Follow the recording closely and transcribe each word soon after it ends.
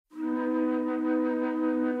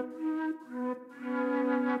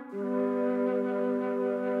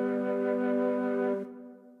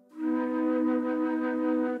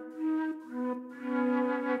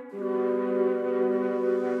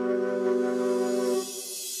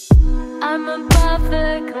I'm above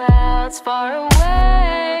the clouds, far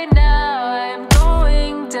away now. I'm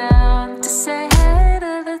going down to say hey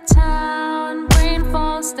to the town. Rain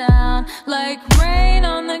falls down like rain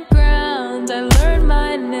on the ground. I learned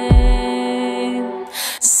my name.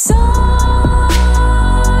 Songs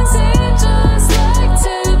angels like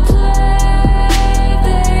to play.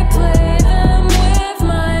 They play them with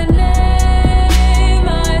my name.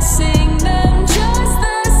 I sing them just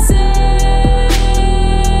the same.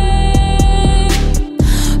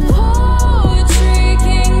 Poetry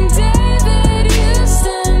King David used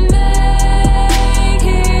to make.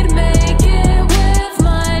 He'd make it with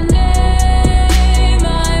my name.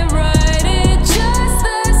 I write it just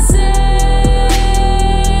the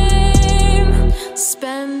same.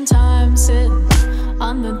 Spend time sitting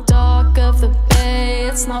on the dock of the bay.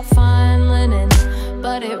 It's not fine linen,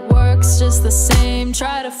 but it works just the same.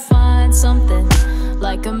 Try to find something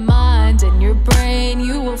like a mind in your brain.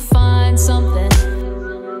 You will find something.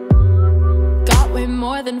 Got way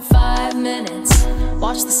more than 5 minutes.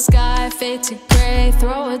 Watch the sky fade to gray.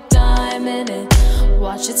 Throw a dime in it.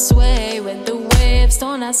 Watch it sway with the waves.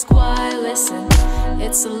 Don't ask why, listen.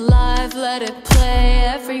 It's alive, let it play.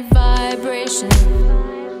 Every vibration.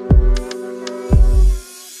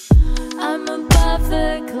 I'm above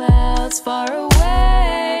the clouds, far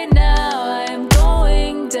away now. I am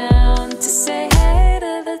going down to say hey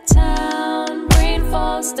to the town. Rain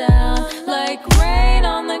falls down like rain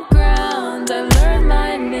on the ground. I learned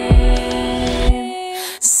my name.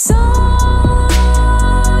 Songs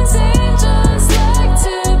angels like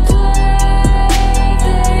to play.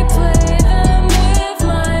 They play them with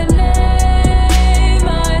my name.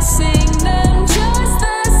 I sing them just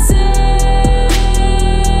the same.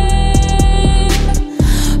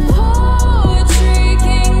 Poetry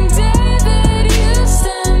King David used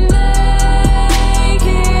to make.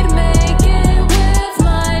 He'd make it with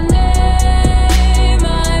my name.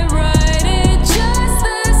 I write it just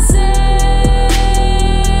the same.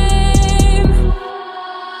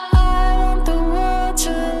 I want the world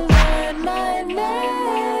to learn my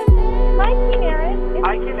name. Hi, Kinneret.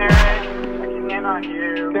 Hi, Kinneret. Checking in on you.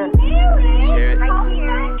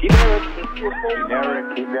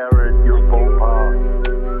 Kinneret, your profile.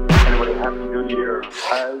 Anyway, happy New Year.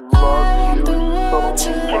 I love you so much.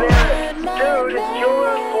 Kinneret, dude, it's your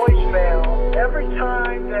voicemail. Every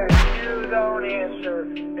time that you don't answer,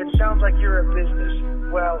 it sounds like you're a business.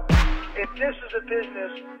 Well, if this is a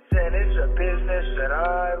business, then it's a business that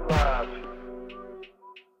I love.